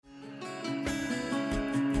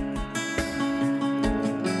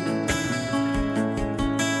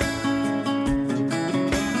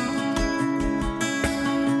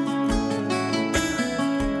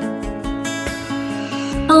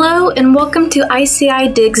and welcome to ICI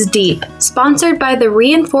Digs Deep, sponsored by the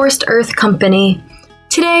Reinforced Earth Company.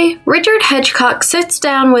 Today, Richard Hedgecock sits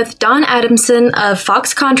down with Don Adamson of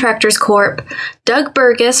Fox Contractors Corp., Doug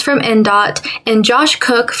Burgess from NDOT, and Josh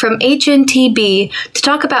Cook from HNTB to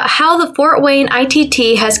talk about how the Fort Wayne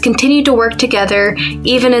ITT has continued to work together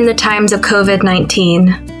even in the times of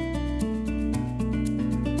COVID-19.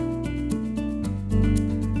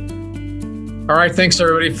 All right, thanks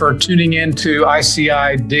everybody for tuning in to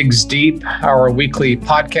ICI Digs Deep, our weekly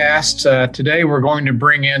podcast. Today we're going to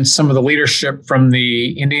bring in some of the leadership from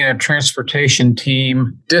the Indiana Transportation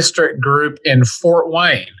Team District Group in Fort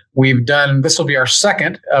Wayne. This will be our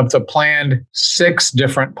second of the planned 6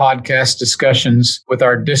 different podcast discussions with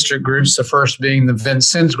our district groups, the first being the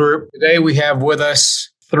Vincennes Group. Today we have with us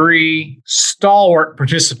 3 stalwart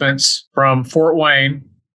participants from Fort Wayne.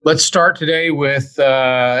 Let's start today with,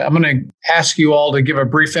 I'm going to ask you all to give a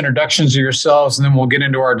brief introductions of yourselves, and then we'll get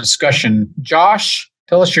into our discussion. Josh,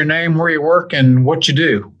 tell us your name, where you work, and what you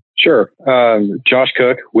do. Sure. Josh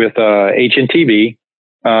Cook with HNTB.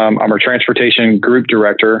 I'm our transportation group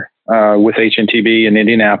director with HNTB in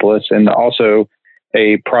Indianapolis, and also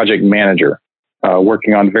a project manager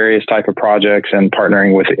working on various type of projects and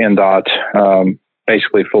partnering with NDOT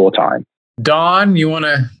basically full time. Don, you want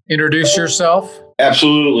to introduce yourself?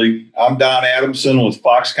 Absolutely. I'm Don Adamson with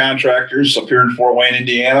Fox Contractors up here in Fort Wayne,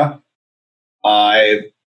 Indiana. I'm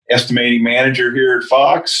estimating manager here at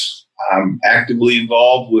Fox. I'm actively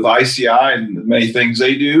involved with ICI and the many things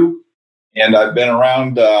they do. And I've been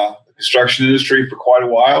around the construction industry for quite a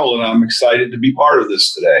while, and I'm excited to be part of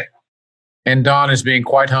this today. And Don is being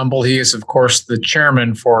quite humble. He is, of course, the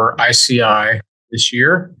chairman for ICI this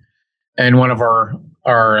year and one of our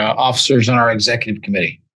officers on our executive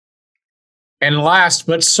committee. And last,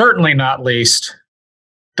 but certainly not least,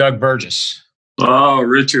 Doug Burgess. Oh,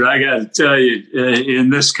 Richard, I got to tell you,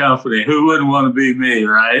 in this company, who wouldn't want to be me,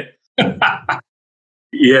 right?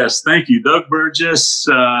 Yes, thank you. Doug Burgess.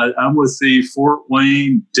 I'm with the Fort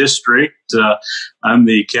Wayne District. I'm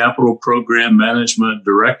the Capital Program Management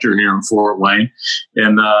Director here in Fort Wayne.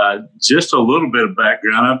 And just a little bit of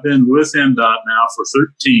background, I've been with NDOT now for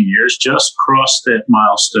 13 years, just crossed that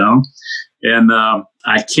milestone. And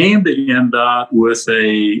I came to NDOT with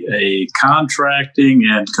a contracting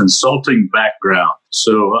and consulting background.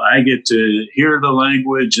 So I get to hear the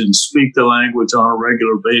language and speak the language on a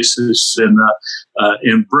regular basis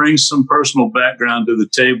and bring some personal background to the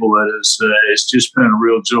table. It's just been a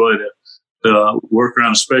real joy to work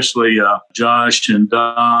around, especially Josh and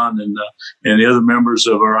Don and the other members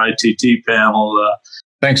of our ITT panel.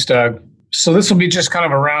 Thanks, Doug. So this will be just kind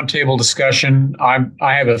of a roundtable discussion.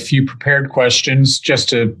 I have a few prepared questions just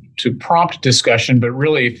to prompt discussion, but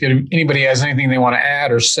really if anybody has anything they want to add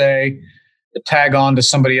or say, to tag on to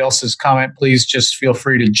somebody else's comment, please just feel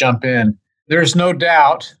free to jump in. There's no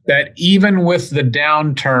doubt that even with the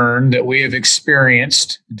downturn that we have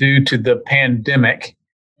experienced due to the pandemic,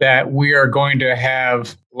 that we are going to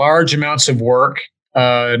have large amounts of work,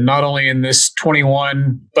 not only in this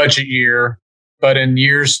 21 budget year, but in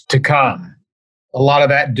years to come. A lot of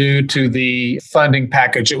that due to the funding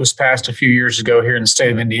package that was passed a few years ago here in the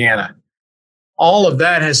state of Indiana. All of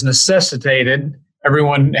that has necessitated,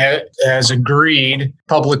 everyone has agreed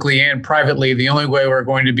publicly and privately, the only way we're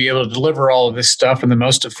going to be able to deliver all of this stuff in the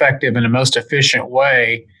most effective and the most efficient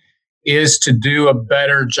way is to do a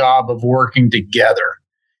better job of working together.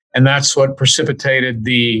 And that's what precipitated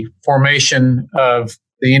the formation of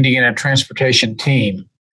the Indiana Transportation Team.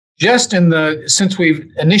 Just since we've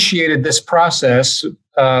initiated this process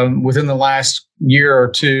within the last year or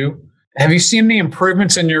two, have you seen any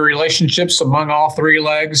improvements in your relationships among all 3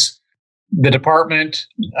 legs, the department,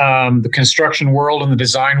 the construction world, and the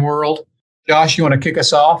design world? Josh, you want to kick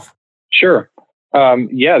us off? Sure.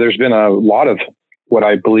 Yeah, there's been a lot of what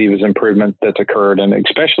I believe is improvement that's occurred, and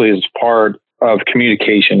especially as part of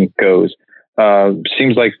communication goes.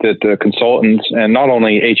 Seems like that the consultants, and not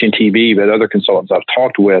only HNTB, but other consultants I've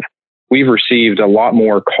talked with, we've received a lot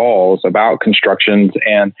more calls about constructions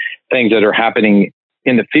and things that are happening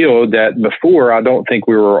in the field that before I don't think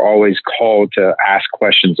we were always called to ask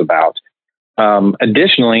questions about.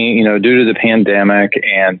 Additionally, due to the pandemic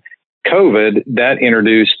and COVID, that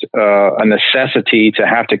introduced a necessity to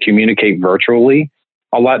have to communicate virtually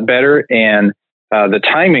a lot better. And the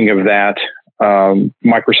timing of that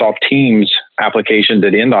Microsoft Teams application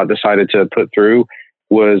that NDOT decided to put through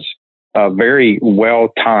was very well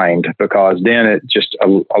timed, because then it just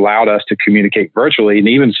allowed us to communicate virtually. And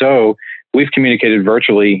even so, we've communicated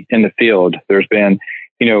virtually in the field. There's been,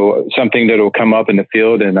 something that will come up in the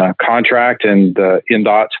field in a contract, and the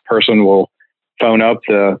NDOT person will phone up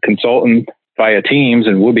the consultant, via Teams,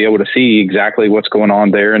 and we'll be able to see exactly what's going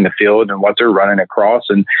on there in the field and what they're running across,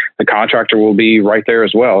 and the contractor will be right there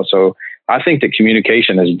as well. So I think that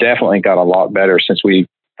communication has definitely got a lot better since we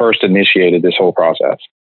first initiated this whole process.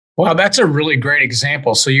 Wow, that's a really great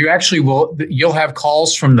example. So you actually you'll have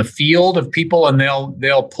calls from the field of people, and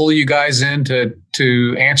they'll pull you guys in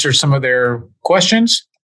to answer some of their questions?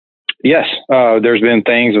 Yes. There's been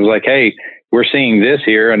things of like, hey, we're seeing this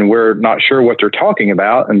here and we're not sure what they're talking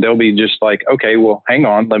about. And they'll be just like, okay, well, hang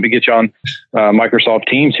on, let me get you on Microsoft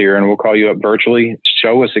Teams here, and we'll call you up virtually,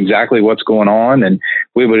 show us exactly what's going on. And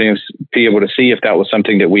we would be able to see if that was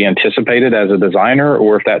something that we anticipated as a designer,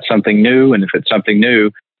 or if that's something new. And if it's something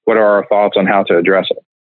new, what are our thoughts on how to address it?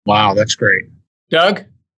 Wow, that's great. Doug?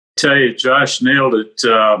 Tell you, Josh nailed it.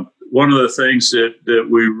 One of the things that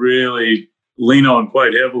we really lean on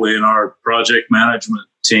quite heavily in our project management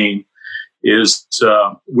team is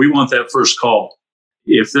we want that first call.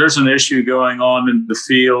 If there's an issue going on in the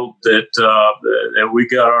field that we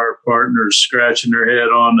got our partners scratching their head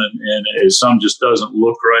on, and some just doesn't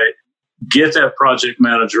look right, get that project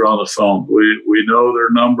manager on the phone. We know their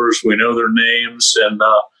numbers, we know their names, and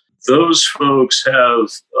those folks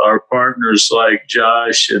have our partners like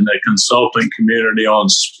Josh and the consulting community on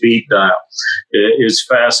speed dial. It's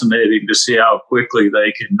fascinating to see how quickly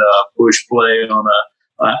they can push play on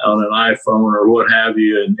an iPhone or what have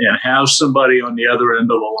you, and have somebody on the other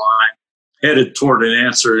end of the line headed toward an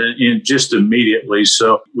answer in just immediately.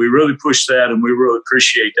 So we really push that, and we really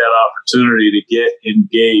appreciate that opportunity to get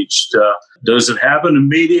engaged. Does it happen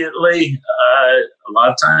immediately? A lot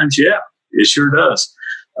of times, yeah, it sure does.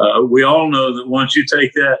 We all know that once you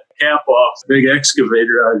take that cap off, big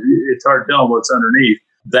excavator, it's hard to tell what's underneath.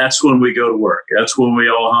 That's when we go to work. That's when we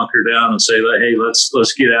all hunker down and say, hey,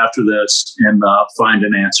 let's get after this and find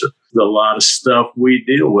an answer. A lot of stuff we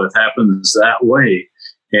deal with happens that way.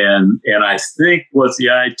 And I think what the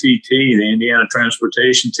ITT, the Indiana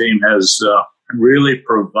Transportation Team, has really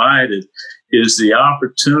provided is the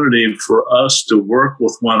opportunity for us to work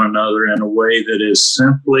with one another in a way that is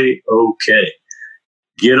simply okay.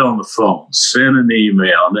 Get on the phone, send an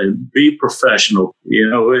email, and be professional. You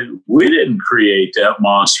know, we didn't create that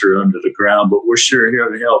monster under the ground, but we're sure here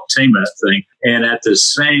to help team that thing. And at the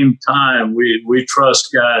same time, we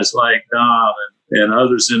trust guys like Don and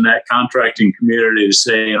others in that contracting community to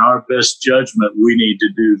say, in our best judgment, we need to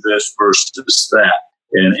do this versus that.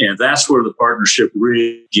 And that's where the partnership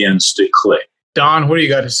really begins to click. Don, what do you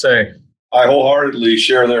got to say? I wholeheartedly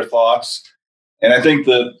share their thoughts. And I think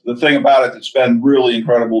the thing about it that's been really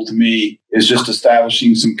incredible to me is just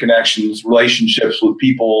establishing some connections, relationships with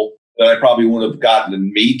people that I probably wouldn't have gotten to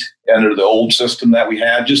meet under the old system that we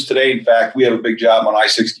had. Just today, in fact, we have a big job on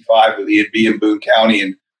I-65 with E&B in Boone County,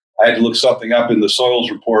 and I had to look something up in the soils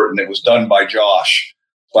report, and it was done by Josh.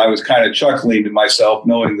 So I was kind of chuckling to myself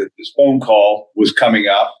knowing that this phone call was coming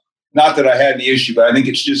up. Not that I had any issue, but I think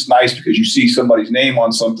it's just nice because you see somebody's name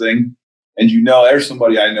on something, and you know there's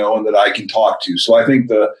somebody I know and that I can talk to. So I think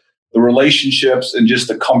the relationships and just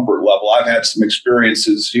the comfort level. I've had some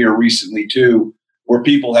experiences here recently too, where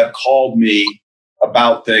people have called me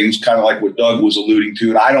about things, kind of like what Doug was alluding to,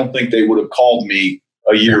 and I don't think they would have called me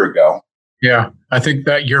a year ago. Yeah, I think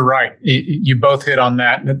that you're right. You both hit on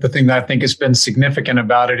that. The thing that I think has been significant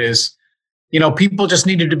about it is, people just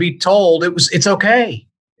needed to be told it's okay.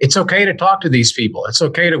 It's okay to talk to these people. It's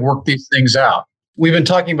okay to work these things out. We've been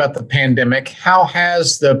talking about the pandemic. How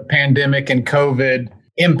has the pandemic and COVID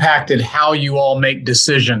impacted how you all make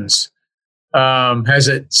decisions? Has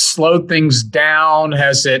it slowed things down?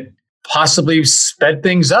 Has it possibly sped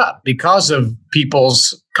things up because of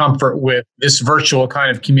people's comfort with this virtual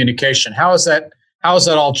kind of communication? How has that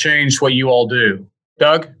all changed what you all do?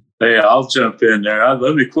 Doug? Hey, I'll jump in there.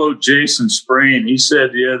 Let me quote Jason Spreen. He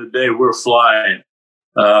said the other day, we're flying.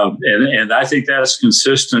 And I think that's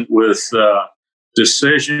consistent with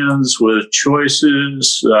decisions, with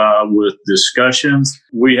choices, with discussions.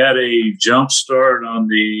 We had a jump start on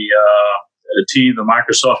the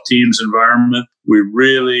Microsoft Teams environment. We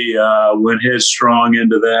really went headstrong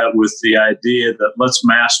into that with the idea that let's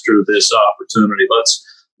master this opportunity.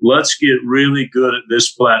 Let's get really good at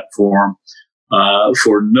this platform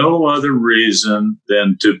for no other reason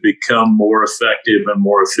than to become more effective and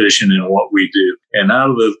more efficient in what we do. And out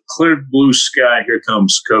of the clear blue sky, here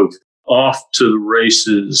comes COVID. Off to the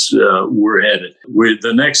races we're headed.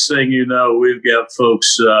 The next thing you know, we've got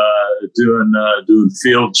folks doing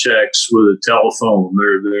field checks with a telephone.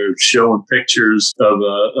 They're showing pictures of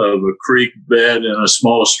a creek bed in a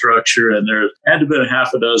small structure, and there had to be a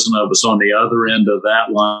half a dozen of us on the other end of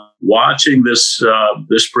that line watching this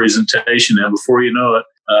presentation. And before you know it,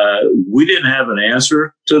 We didn't have an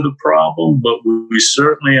answer to the problem, but we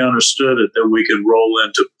certainly understood it that we could roll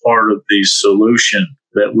into part of the solution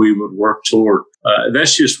that we would work toward.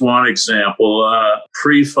 That's just one example.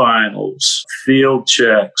 Pre-finals, field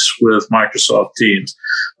checks with Microsoft Teams.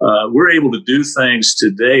 We're able to do things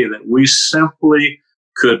today that we simply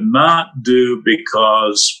could not do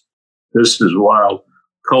because, this is wild,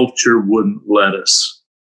 culture wouldn't let us.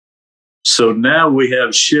 So now we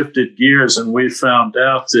have shifted gears and we found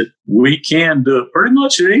out that we can do it. Pretty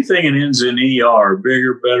much anything that ends in ER,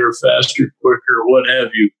 bigger, better, faster, quicker, what have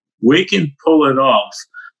you, we can pull it off.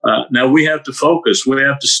 Now we have to focus. We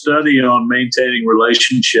have to study on maintaining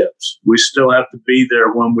relationships. We still have to be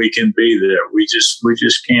there when we can be there. We just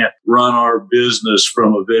can't run our business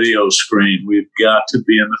from a video screen. We've got to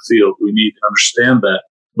be in the field. We need to understand that.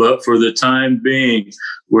 But for the time being,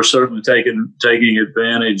 we're certainly taking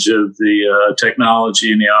advantage of the technology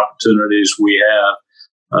and the opportunities we have.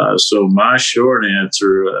 So my short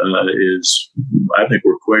answer is, I think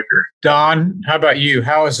we're quicker. Don, how about you?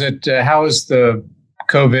 How is the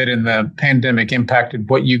COVID and the pandemic impacted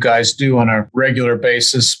what you guys do on a regular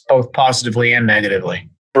basis, both positively and negatively?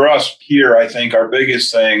 For us here, I think our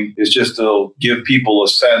biggest thing is just to give people a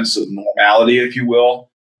sense of normality, if you will.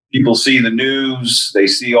 People see the news, they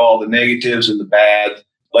see all the negatives and the bad,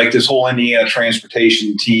 like this whole Indiana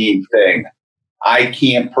transportation team thing. I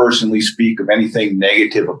can't personally speak of anything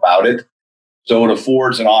negative about it. So it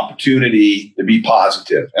affords an opportunity to be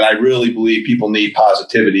positive. And I really believe people need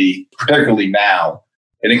positivity, particularly now.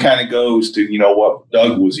 And it kind of goes to, what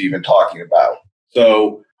Doug was even talking about.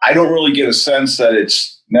 So I don't really get a sense that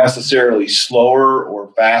it's necessarily slower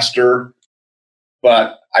or faster,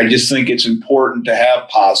 but I just think it's important to have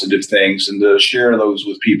positive things and to share those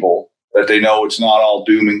with people, that they know it's not all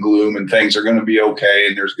doom and gloom and things are going to be okay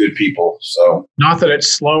and there's good people. So not that it's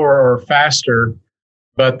slower or faster,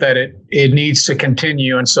 but that it needs to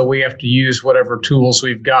continue. And so we have to use whatever tools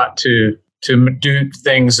we've got to do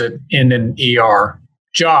things that end in ER.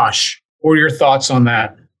 Josh, what are your thoughts on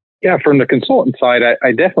that? Yeah, from the consultant side,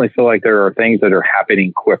 I definitely feel like there are things that are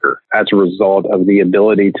happening quicker as a result of the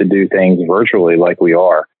ability to do things virtually like we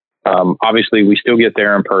are. Obviously, we still get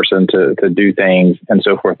there in person to do things and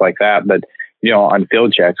so forth like that. But, on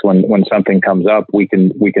field checks, when something comes up, we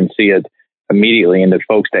can see it immediately. And the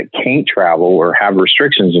folks that can't travel or have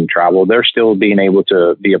restrictions in travel, they're still being able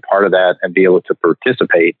to be a part of that and be able to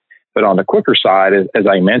participate. But on the quicker side, as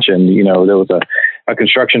I mentioned, there was a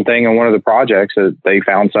construction thing on one of the projects that they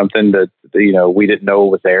found something that, we didn't know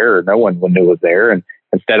was there or no one knew was there. And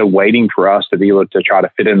instead of waiting for us to be able to try to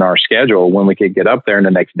fit in our schedule when we could get up there in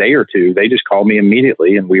the next day or two, they just called me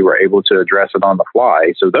immediately and we were able to address it on the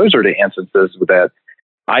fly. So those are the instances that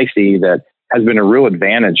I see that has been a real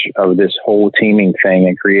advantage of this whole teaming thing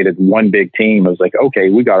and created one big team. It was like, okay,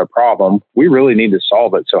 we got a problem. We really need to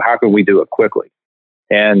solve it. So how can we do it quickly?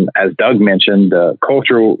 And as Doug mentioned, the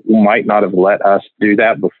culture might not have let us do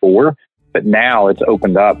that before, but now it's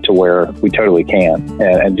opened up to where we totally can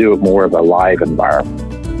and do it more of a live environment.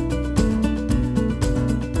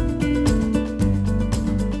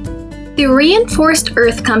 The Reinforced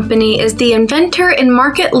Earth Company is the inventor and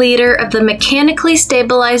market leader of the mechanically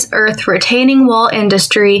stabilized earth retaining wall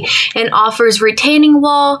industry and offers retaining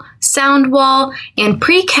wall, sound wall, and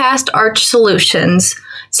precast arch solutions.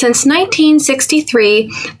 Since 1963,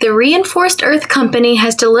 the Reinforced Earth Company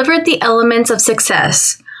has delivered the elements of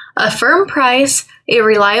success: a firm price, a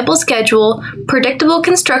reliable schedule, predictable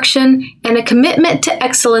construction, and a commitment to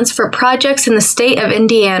excellence for projects in the state of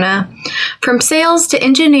Indiana. From sales to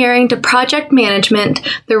engineering to project management,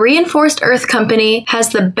 the Reinforced Earth Company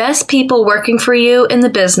has the best people working for you in the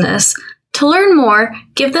business. To learn more,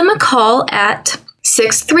 give them a call at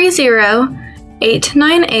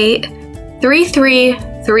 630-898-3334.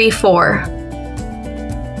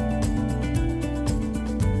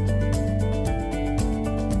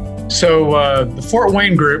 So the Fort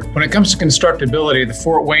Wayne Group, when it comes to constructability, the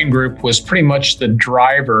Fort Wayne Group was pretty much the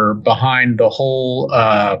driver behind the whole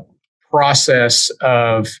process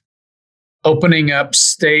of opening up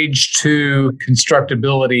stage 2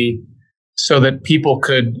 constructability so that people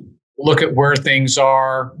could look at where things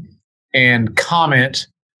are and comment,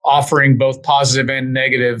 offering both positive and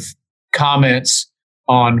negative comments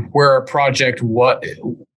on where a project, what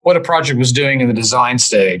a project was doing in the design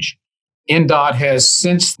stage. NDOT has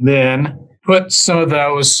since then put some of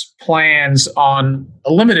those plans on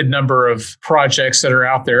a limited number of projects that are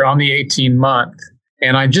out there on the 18-month.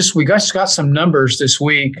 And we just got some numbers this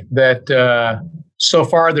week that so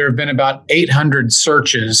far there have been about 800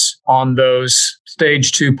 searches on those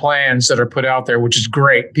stage 2 plans that are put out there, which is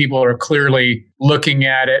great. People are clearly looking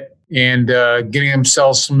at it and getting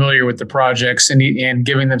themselves familiar with the projects and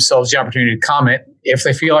giving themselves the opportunity to comment if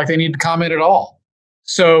they feel like they need to comment at all.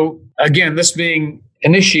 So again, this being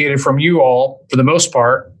initiated from you all for the most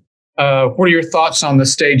part, what are your thoughts on the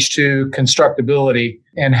stage 2 constructability,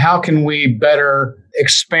 and how can we better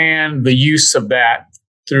expand the use of that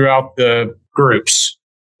throughout the groups?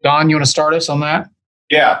 Don, you want to start us on that?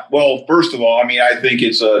 Yeah. Well, first of all, I think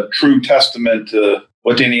it's a true testament to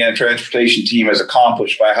what the Indiana Transportation Team has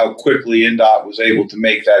accomplished by how quickly INDOT was able to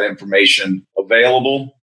make that information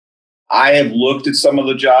available. I have looked at some of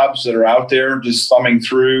the jobs that are out there, just thumbing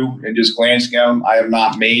through and just glancing at them. I have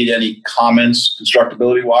not made any comments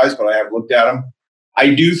constructability-wise, but I have looked at them.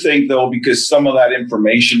 I do think, though, because some of that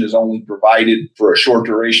information is only provided for a short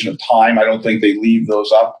duration of time, I don't think they leave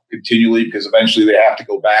those up continually because eventually they have to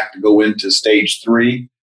go back to go into stage 3.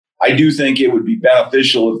 I do think it would be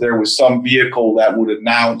beneficial if there was some vehicle that would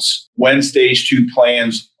announce when stage 2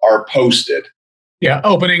 plans are posted. Yeah,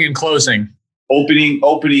 opening and closing. Opening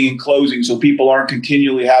and closing, so people aren't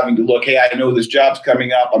continually having to look, hey, I know this job's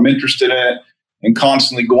coming up, I'm interested in it, and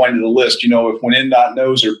constantly going to the list. If when INDOT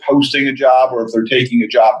knows they're posting a job or if they're taking a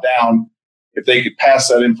job down, if they could pass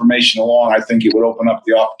that information along, I think it would open up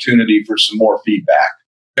the opportunity for some more feedback.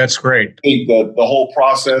 That's great. I think the whole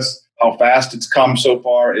process, how fast it's come so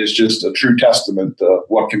far, is just a true testament to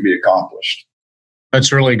what can be accomplished.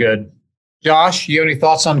 That's really good. Josh, you have any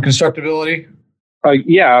thoughts on constructability?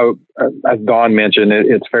 As Don mentioned,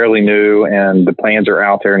 it's fairly new and the plans are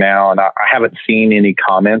out there now. And I haven't seen any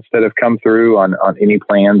comments that have come through on any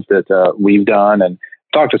plans that we've done, and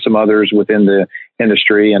talked to some others within the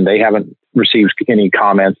industry, and they haven't received any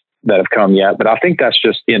comments that have come yet. But I think that's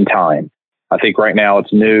just in time. I think right now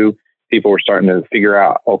it's new. People are starting to figure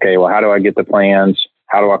out, okay, well, how do I get the plans?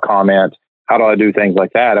 How do I comment? How do I do things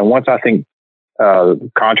like that? And once I think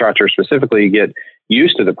contractors specifically get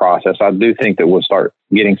used to the process, I do think that we'll start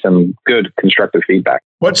getting some good constructive feedback.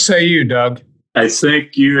 What say you, Doug? I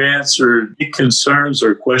think you answered the concerns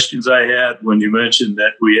or questions I had when you mentioned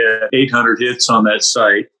that we had 800 hits on that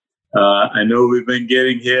site. I know we've been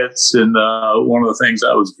getting hits, and one of the things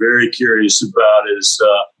I was very curious about is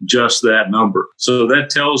just that number. So that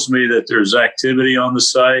tells me that there's activity on the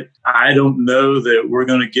site. I don't know that we're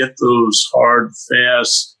going to get those hard,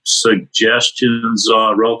 fast suggestions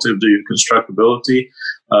relative to constructability,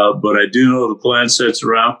 but I do know the plan sets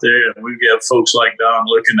are out there, and we've got folks like Don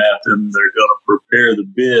looking at them. They're going to prepare the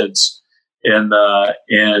bids, and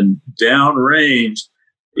downrange,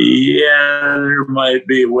 yeah, there might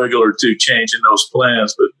be a wiggle or two changing those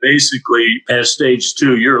plans, but basically at stage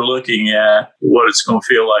 2, you're looking at what it's going to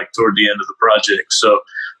feel like toward the end of the project. So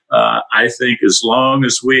I think as long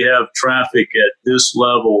as we have traffic at this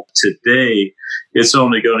level today, it's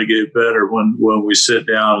only going to get better when we sit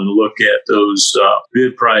down and look at those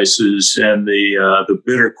bid prices and the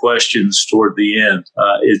bidder questions toward the end.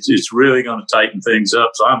 It's really going to tighten things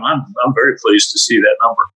up. So I'm very pleased to see that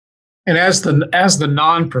number. And as the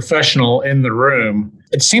non-professional in the room,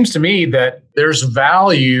 it seems to me that there's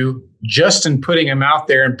value just in putting them out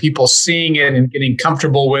there and people seeing it and getting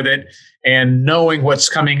comfortable with it and knowing what's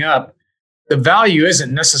coming up. The value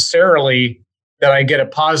isn't necessarily that I get a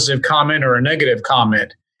positive comment or a negative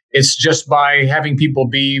comment. It's just by having people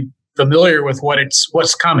be familiar with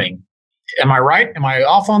what's coming. Am I right? Am I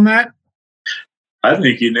off on that? I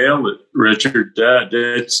think you nailed it, Richard.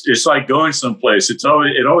 It's like going someplace. It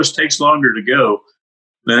always takes longer to go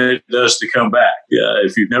than it does to come back.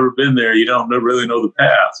 If you've never been there, you don't really know the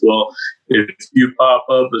path. Well, if you pop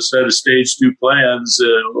up a set of stage 2 plans,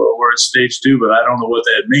 we're at stage 2, but I don't know what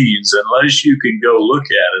that means. Unless you can go look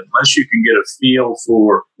at it, unless you can get a feel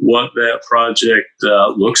for what that project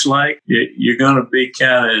looks like, you're going to be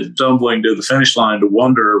kind of stumbling to the finish line to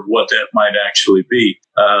wonder what that might actually be.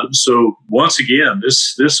 So once again,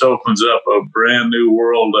 this opens up a brand new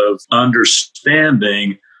world of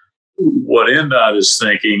understanding what INDOT is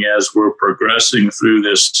thinking as we're progressing through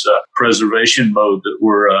this preservation mode that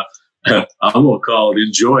we're, I'm going to call it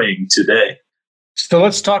enjoying today. So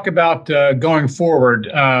let's talk about going forward.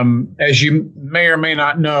 As you may or may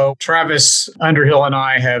not know, Travis Underhill and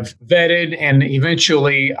I have vetted and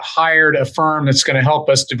eventually hired a firm that's going to help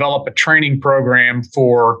us develop a training program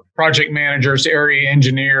for project managers, area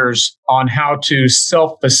engineers on how to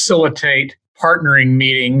self-facilitate partnering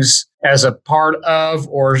meetings as a part of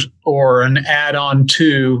or an add-on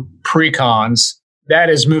to pre-cons. That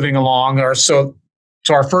is moving along. So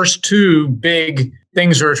our first 2 big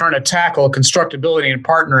things we're trying to tackle, constructability and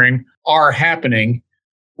partnering, are happening.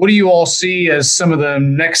 What do you all see as some of the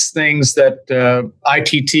next things that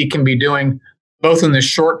ITT can be doing, both in the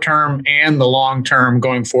short term and the long term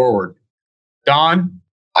going forward? Don?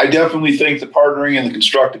 I definitely think the partnering and the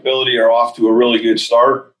constructability are off to a really good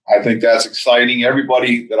start. I think that's exciting.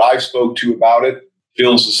 Everybody that I've spoke to about it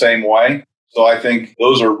feels the same way. So I think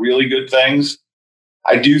those are really good things.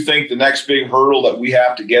 I do think the next big hurdle that we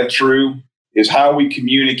have to get through is how we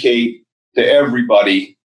communicate to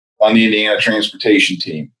everybody on the Indiana Transportation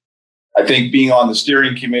team. I think being on the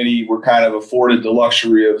steering committee, we're kind of afforded the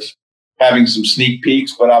luxury of having some sneak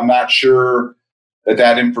peeks, but I'm not sure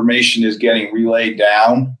that information is getting relayed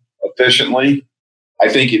down efficiently. I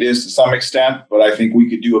think it is to some extent, but I think we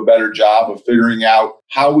could do a better job of figuring out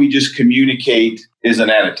how we just communicate as an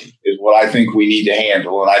entity is what I think we need to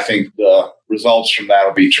handle. And I think the results from that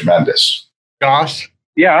will be tremendous. Josh?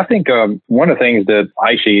 Yeah, I think one of the things that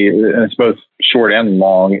I see, and it's both short and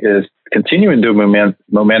long, is continuing the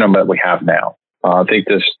momentum that we have now. I think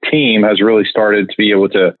this team has really started to be able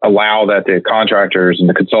to allow that the contractors and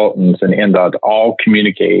the consultants and NDOT all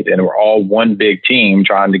communicate, and we're all one big team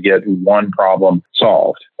trying to get one problem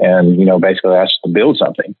solved. And, basically that's to build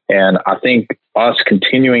something. And I think us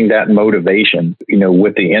continuing that motivation,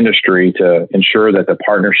 with the industry to ensure that the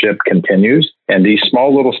partnership continues, and these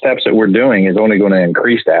small little steps that we're doing is only going to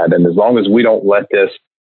increase that. And as long as we don't let this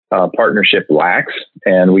partnership lax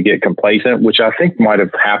and we get complacent, which I think might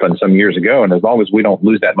have happened some years ago. And as long as we don't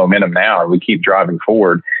lose that momentum now and we keep driving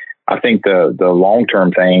forward, I think the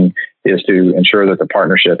long-term thing is to ensure that the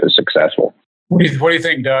partnership is successful. What do you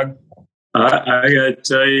think, Doug? I got to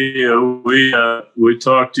tell you, we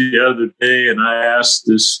talked the other day and I asked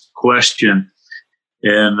this question,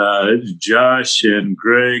 and Josh and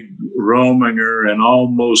Greg Rominger in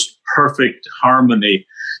almost perfect harmony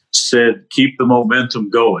said, keep the momentum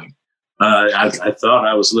going. I thought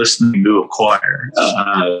I was listening to a choir.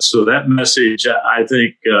 So that message, I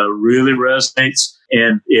think, really resonates,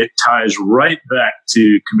 and it ties right back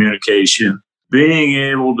to communication. Being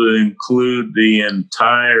able to include the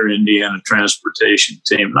entire Indiana transportation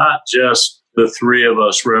team, not just the three of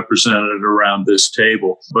us represented around this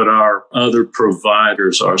table, but our other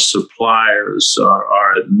providers, our suppliers,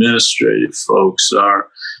 our administrative folks,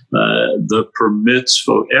 the permits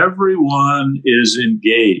folk, everyone is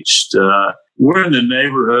engaged. We're in the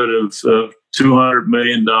neighborhood of $200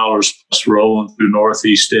 million plus rolling through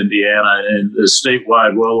Northeast Indiana, and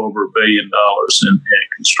statewide well over $1 billion in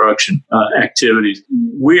construction activities.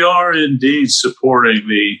 We are indeed supporting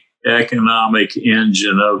the economic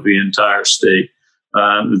engine of the entire state.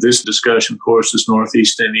 This discussion, of course, is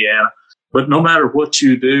Northeast Indiana. But no matter what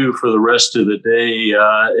you do for the rest of the day,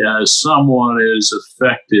 someone is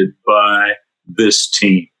affected by this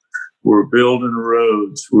team. We're building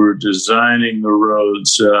roads. We're designing the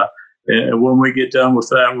roads. And when we get done with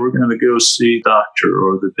that, we're going to go see the doctor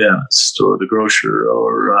or the dentist or the grocer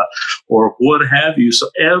or what have you. So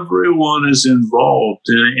everyone is involved.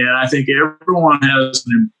 And I think everyone has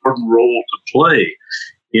an important role to play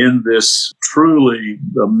in this truly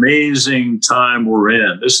amazing time we're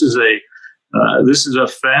in. This is a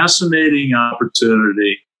fascinating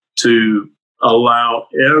opportunity to allow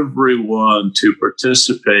everyone to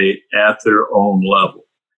participate at their own level.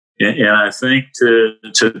 And I think to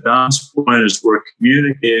Don's point, as we're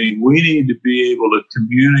communicating, we need to be able to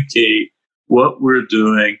communicate what we're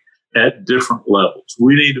doing at different levels.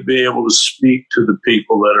 We need to be able to speak to the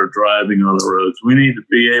people that are driving on the roads. We need to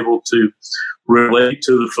be able to relate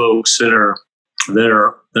to the folks that are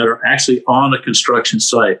actually on a construction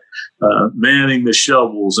site, manning the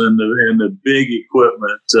shovels and the big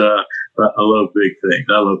equipment. I love big things.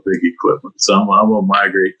 I love big equipment. So I'm going to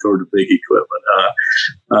migrate toward the big equipment.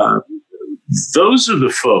 Those are the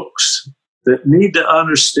folks that need to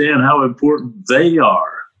understand how important they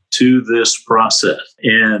are to this process.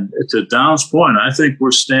 And to Don's point, I think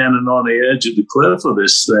we're standing on the edge of the cliff of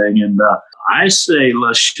this thing. And I say,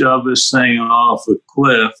 let's shove this thing off the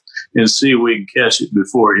cliff and see if we can catch it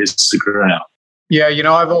before it hits the ground. Yeah,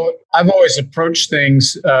 I've always approached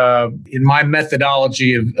things in my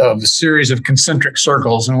methodology of a series of concentric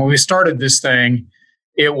circles. And when we started this thing,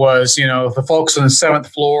 it was, the folks on the 7th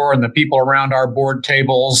floor and the people around our board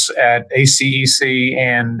tables at ACEC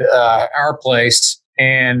and our place.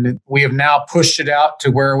 And we have now pushed it out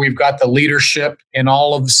to where we've got the leadership in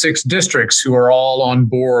all of the 6 districts who are all on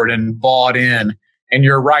board and bought in. And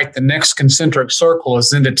you're right, the next concentric circle is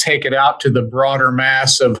then to take it out to the broader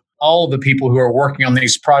mass of all of the people who are working on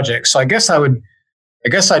these projects. So I guess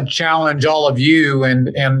I'd challenge all of you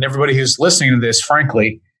and everybody who's listening to this,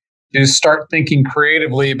 frankly, to start thinking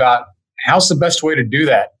creatively about how's the best way to do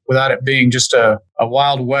that without it being just a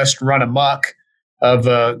Wild West run amok of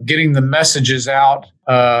getting the messages out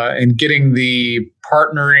and getting the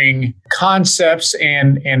partnering concepts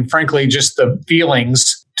and frankly, just the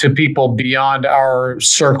feelings to people beyond our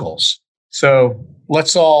circles. So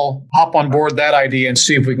let's all hop on board that idea and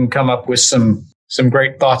see if we can come up with some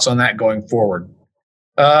great thoughts on that going forward.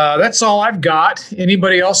 That's all I've got.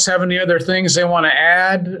 Anybody else have any other things they want to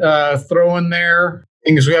add, throw in there?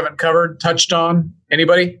 Things we haven't covered, touched on?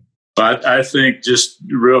 Anybody? I think just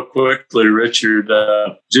real quickly, Richard,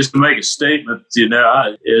 just to make a statement,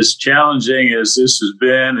 as challenging as this has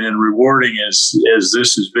been and rewarding as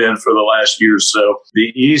this has been for the last year or so,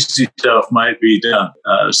 the easy stuff might be done.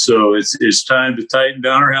 So it's time to tighten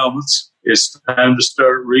down our helmets. It's time to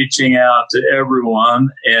start reaching out to everyone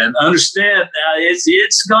and understand now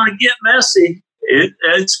it's going to get messy.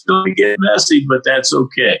 It's going to get messy, but that's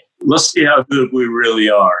okay. Let's see how good we really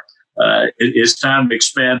are. It's time to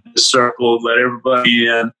expand the circle, let everybody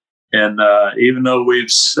in. And even though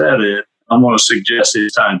we've said it, I'm going to suggest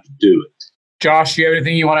it's time to do it. Josh, you have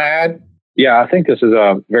anything you want to add? Yeah, I think this is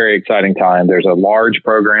a very exciting time. There's a large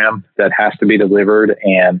program that has to be delivered,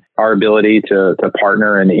 and our ability to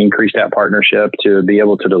partner and increase that partnership to be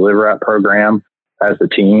able to deliver that program as a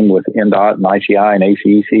team with NDOT and ICI and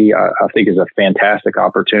ACEC, I think is a fantastic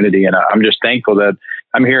opportunity. And I'm just thankful that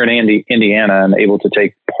I'm here in Indiana and able to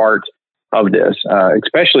take part of this,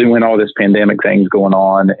 especially when all this pandemic thing's going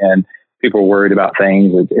on and people are worried about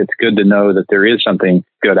things. It's good to know that there is something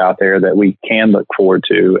good out there that we can look forward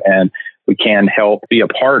to and we can help be a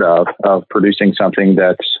part of producing something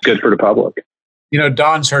that's good for the public.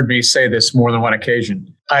 Don's heard me say this more than one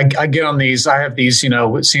occasion. I get on these, I have these,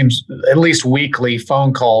 it seems at least weekly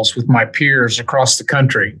phone calls with my peers across the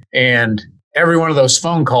country. And every one of those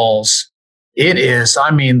phone calls,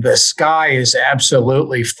 the sky is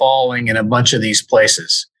absolutely falling in a bunch of these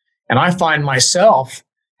places. And I find myself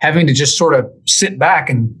having to just sort of sit back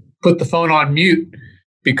and put the phone on mute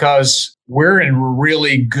because we're in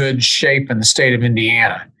really good shape in the state of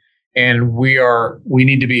Indiana. And we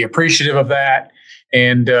need to be appreciative of that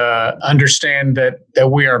and understand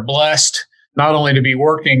that we are blessed not only to be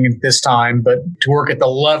working at this time, but to work at the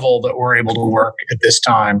level that we're able to work at this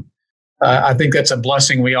time. I think that's a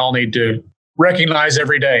blessing we all need to recognize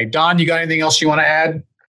every day. Don, you got anything else you want to add?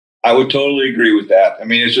 I would totally agree with that. I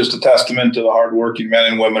mean, it's just a testament to the hardworking men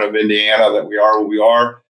and women of Indiana that we are what we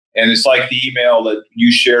are. And it's like the email that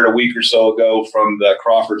you shared a week or so ago from the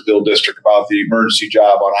Crawfordsville district about the emergency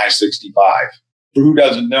job on I-65. For who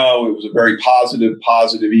doesn't know, it was a very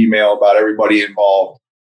positive email about everybody involved.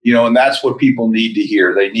 And that's what people need to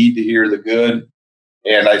hear. They need to hear the good.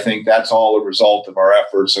 And I think that's all a result of our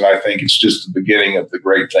efforts. And I think it's just the beginning of the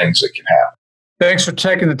great things that can happen. Thanks for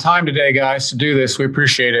taking the time today, guys, to do this. We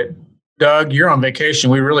appreciate it. Doug, you're on vacation.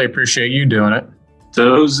 We really appreciate you doing it.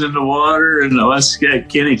 Toes in the water, and let's get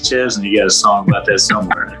Kenny Chesney got a song about that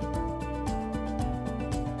somewhere.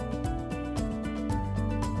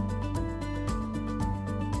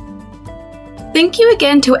 Thank you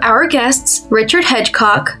again to our guests, Richard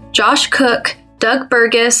Hedgecock, Josh Cook, Doug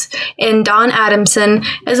Burgess, and Don Adamson,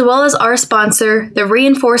 as well as our sponsor, the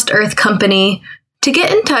Reinforced Earth Company. To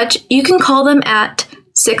get in touch, you can call them at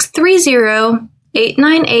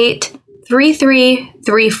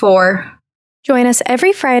 630-898-3334. Join us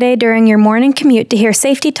every Friday during your morning commute to hear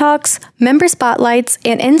safety talks, member spotlights,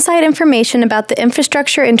 and inside information about the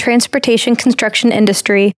infrastructure and transportation construction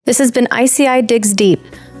industry. This has been ICI Digs Deep.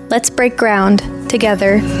 Let's break ground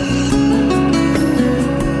together.